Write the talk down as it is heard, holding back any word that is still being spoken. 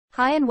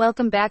Hi and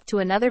welcome back to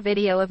another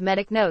video of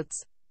Medic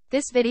Notes.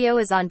 This video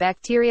is on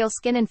bacterial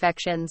skin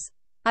infections.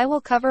 I will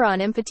cover on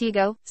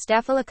impetigo,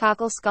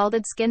 staphylococcal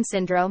scalded skin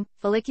syndrome,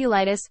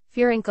 folliculitis,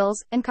 furuncles,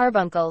 and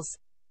carbuncles.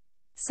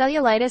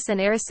 Cellulitis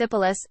and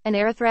erysipelas, and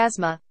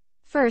erythrasma.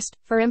 First,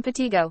 for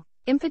impetigo.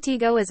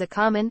 Impetigo is a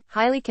common,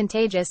 highly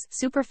contagious,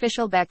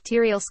 superficial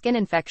bacterial skin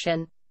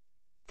infection.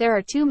 There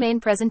are two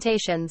main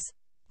presentations.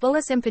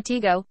 Bullous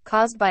impetigo,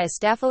 caused by a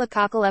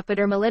staphylococcal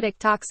epidermolytic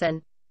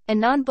toxin, and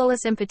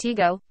non-bullous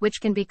impetigo,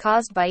 which can be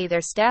caused by either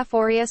staph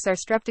aureus or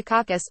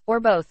Streptococcus, or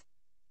both.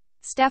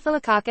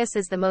 Staphylococcus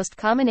is the most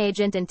common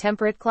agent in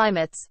temperate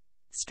climates.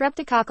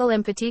 Streptococcal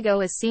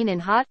impetigo is seen in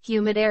hot,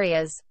 humid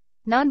areas.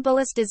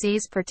 Non-bullous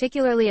disease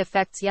particularly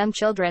affects young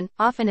children,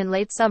 often in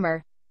late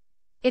summer.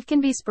 It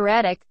can be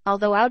sporadic,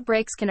 although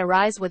outbreaks can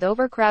arise with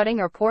overcrowding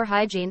or poor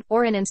hygiene,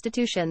 or in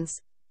institutions.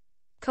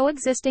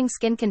 Coexisting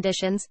skin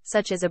conditions,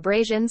 such as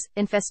abrasions,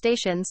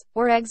 infestations,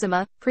 or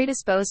eczema,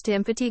 predispose to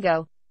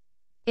impetigo.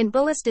 In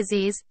bullous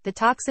disease, the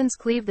toxins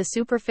cleave the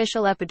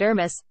superficial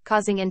epidermis,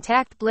 causing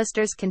intact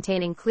blisters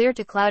containing clear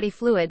to cloudy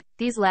fluid.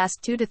 These last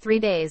 2 to 3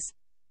 days.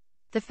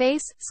 The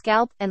face,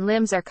 scalp, and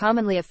limbs are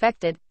commonly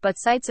affected, but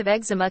sites of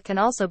eczema can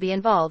also be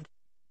involved.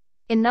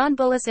 In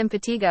non-bullous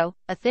impetigo,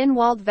 a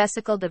thin-walled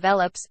vesicle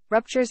develops,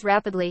 ruptures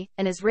rapidly,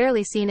 and is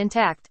rarely seen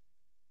intact.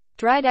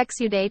 Dried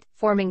exudate,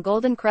 forming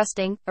golden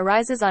crusting,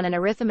 arises on an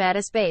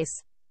erythematous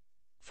base.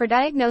 For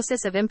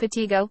diagnosis of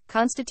impetigo,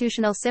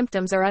 constitutional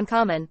symptoms are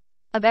uncommon.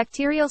 A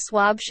bacterial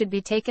swab should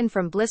be taken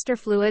from blister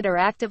fluid or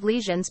active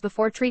lesions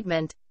before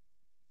treatment.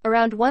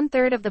 Around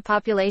 1/3 of the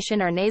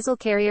population are nasal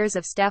carriers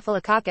of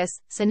Staphylococcus,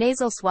 so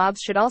nasal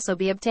swabs should also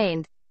be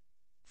obtained.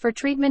 For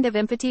treatment of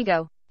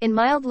impetigo. In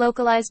mild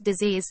localized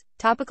disease,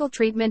 topical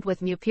treatment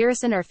with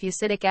mupirocin or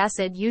fusidic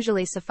acid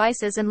usually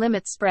suffices and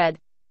limits spread.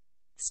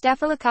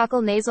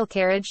 Staphylococcal nasal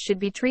carriage should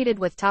be treated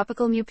with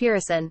topical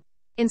mupirocin.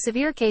 In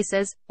severe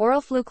cases,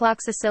 oral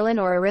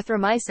flucloxacillin or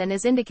erythromycin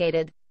is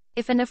indicated.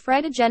 If a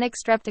nephritogenic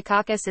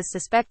streptococcus is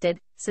suspected,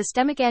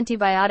 systemic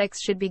antibiotics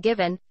should be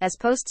given, as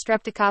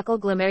post-streptococcal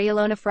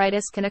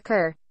glomerulonephritis can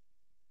occur.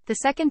 The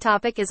second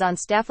topic is on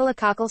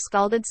staphylococcal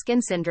scalded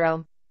skin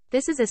syndrome.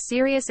 This is a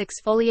serious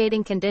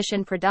exfoliating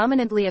condition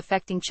predominantly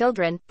affecting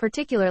children,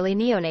 particularly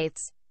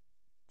neonates.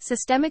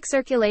 Systemic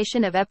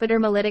circulation of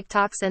epidermolytic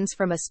toxins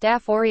from a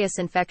staph aureus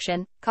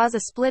infection cause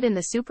a split in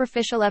the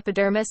superficial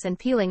epidermis and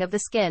peeling of the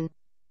skin.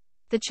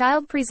 The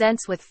child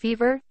presents with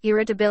fever,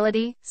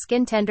 irritability,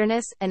 skin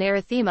tenderness, and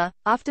erythema,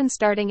 often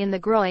starting in the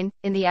groin,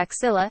 in the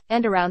axilla,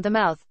 and around the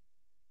mouth.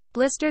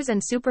 Blisters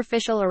and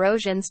superficial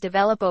erosions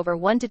develop over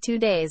 1 to 2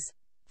 days.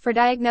 For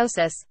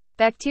diagnosis,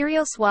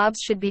 bacterial swabs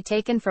should be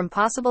taken from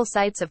possible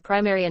sites of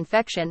primary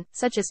infection,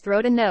 such as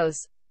throat and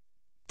nose.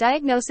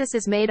 Diagnosis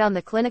is made on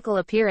the clinical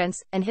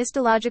appearance and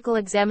histological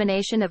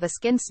examination of a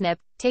skin snip,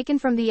 taken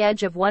from the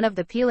edge of one of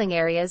the peeling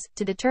areas,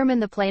 to determine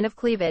the plane of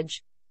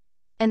cleavage,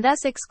 and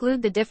thus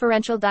exclude the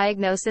differential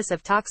diagnosis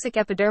of toxic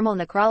epidermal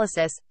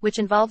necrolysis, which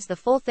involves the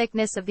full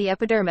thickness of the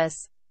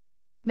epidermis.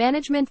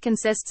 Management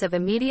consists of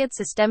immediate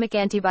systemic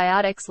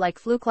antibiotics like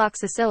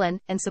flucloxacillin,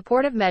 and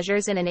supportive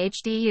measures in an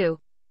HDU.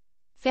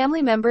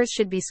 Family members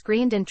should be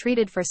screened and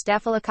treated for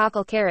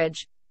staphylococcal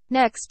carriage.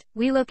 Next,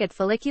 we look at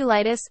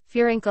folliculitis,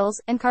 furuncles,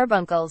 and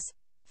carbuncles.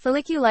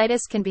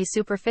 Folliculitis can be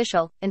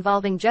superficial,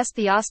 involving just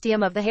the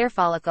ostium of the hair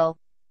follicle,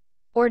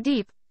 or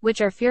deep, which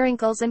are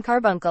furuncles and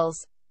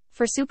carbuncles.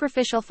 For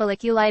superficial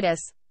folliculitis,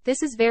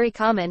 this is very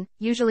common,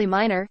 usually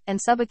minor, and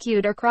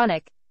subacute or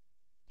chronic.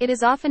 It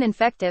is often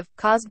infective,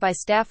 caused by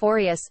staph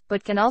aureus,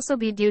 but can also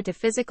be due to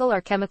physical or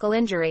chemical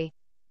injury.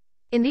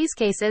 In these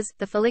cases,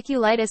 the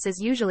folliculitis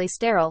is usually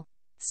sterile.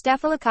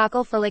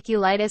 Staphylococcal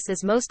folliculitis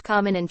is most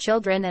common in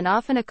children and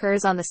often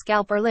occurs on the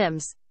scalp or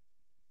limbs.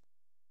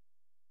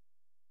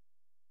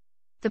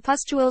 The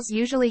pustules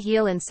usually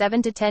heal in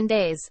 7 to 10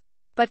 days,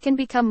 but can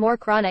become more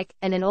chronic,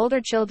 and in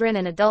older children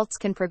and adults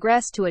can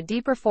progress to a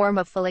deeper form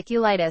of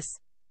folliculitis.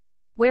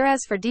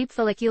 Whereas for deep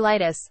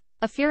folliculitis,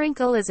 a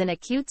furuncle is an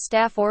acute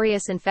staph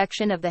aureus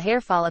infection of the hair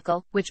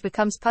follicle, which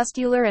becomes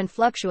pustular and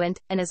fluctuant,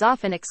 and is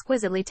often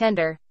exquisitely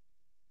tender.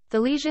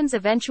 The lesions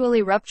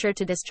eventually rupture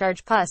to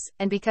discharge pus,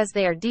 and because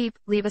they are deep,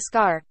 leave a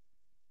scar.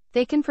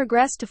 They can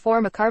progress to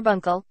form a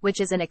carbuncle, which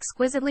is an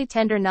exquisitely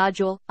tender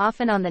nodule,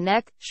 often on the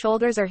neck,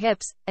 shoulders or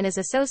hips, and is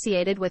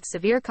associated with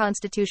severe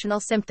constitutional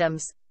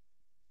symptoms.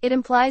 It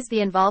implies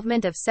the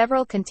involvement of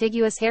several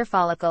contiguous hair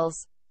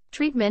follicles.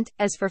 Treatment,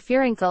 as for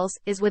furuncles,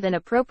 is with an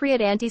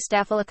appropriate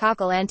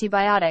anti-staphylococcal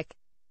antibiotic.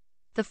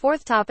 The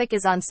fourth topic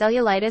is on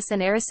cellulitis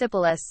and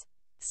erysipelas.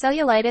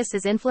 Cellulitis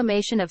is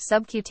inflammation of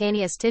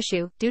subcutaneous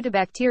tissue, due to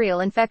bacterial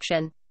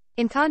infection.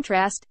 In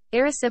contrast,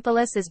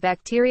 erysipelas is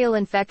bacterial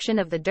infection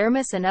of the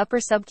dermis and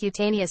upper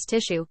subcutaneous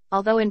tissue,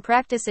 although in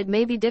practice it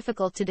may be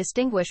difficult to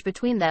distinguish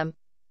between them.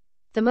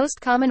 The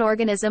most common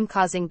organism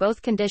causing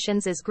both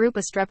conditions is group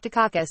A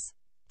Streptococcus.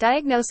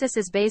 Diagnosis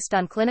is based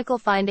on clinical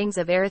findings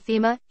of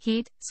erythema,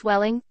 heat,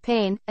 swelling,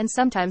 pain, and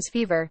sometimes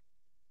fever.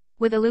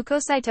 With a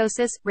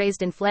leukocytosis,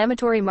 raised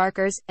inflammatory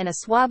markers, and a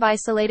swab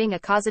isolating a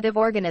causative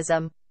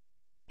organism.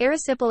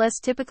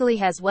 Erysipelas typically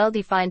has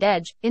well-defined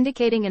edge,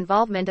 indicating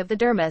involvement of the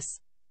dermis.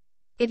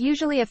 It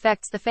usually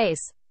affects the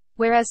face,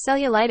 whereas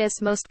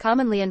cellulitis most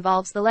commonly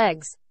involves the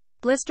legs.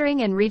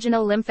 Blistering and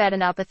regional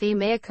lymphadenopathy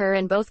may occur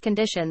in both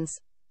conditions.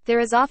 There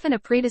is often a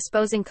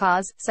predisposing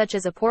cause, such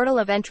as a portal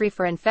of entry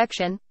for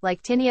infection,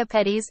 like tinea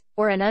pedis,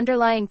 or an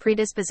underlying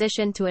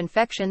predisposition to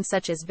infection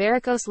such as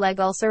varicose leg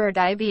ulcer or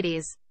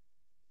diabetes.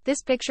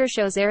 This picture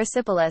shows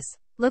erysipelas.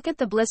 Look at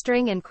the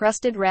blistering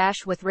encrusted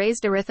rash with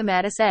raised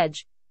erythematous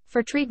edge.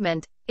 For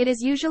treatment, it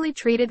is usually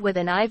treated with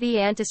an IV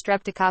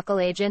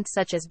anti-streptococcal agent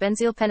such as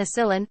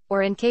benzylpenicillin,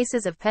 or in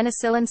cases of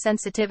penicillin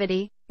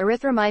sensitivity,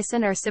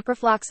 erythromycin or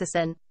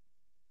ciprofloxacin.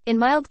 In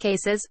mild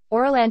cases,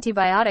 oral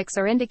antibiotics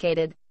are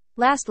indicated.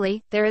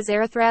 Lastly, there is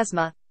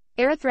erythrasma.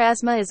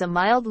 Erythrasma is a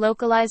mild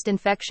localized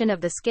infection of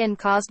the skin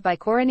caused by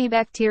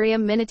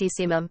Corynebacterium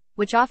minutissimum,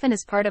 which often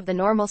is part of the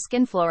normal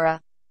skin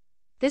flora.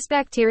 This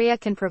bacteria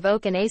can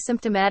provoke an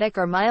asymptomatic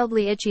or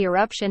mildly itchy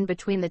eruption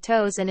between the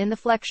toes and in the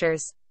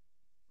flexures.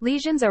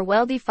 Lesions are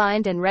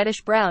well-defined and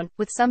reddish-brown,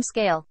 with some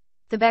scale.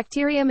 The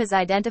bacterium is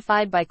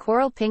identified by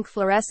coral pink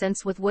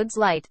fluorescence with Wood's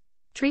light.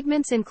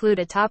 Treatments include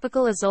a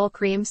topical azole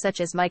cream such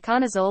as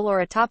miconazole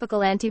or a topical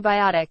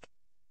antibiotic.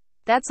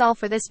 That's all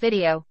for this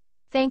video.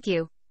 Thank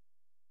you.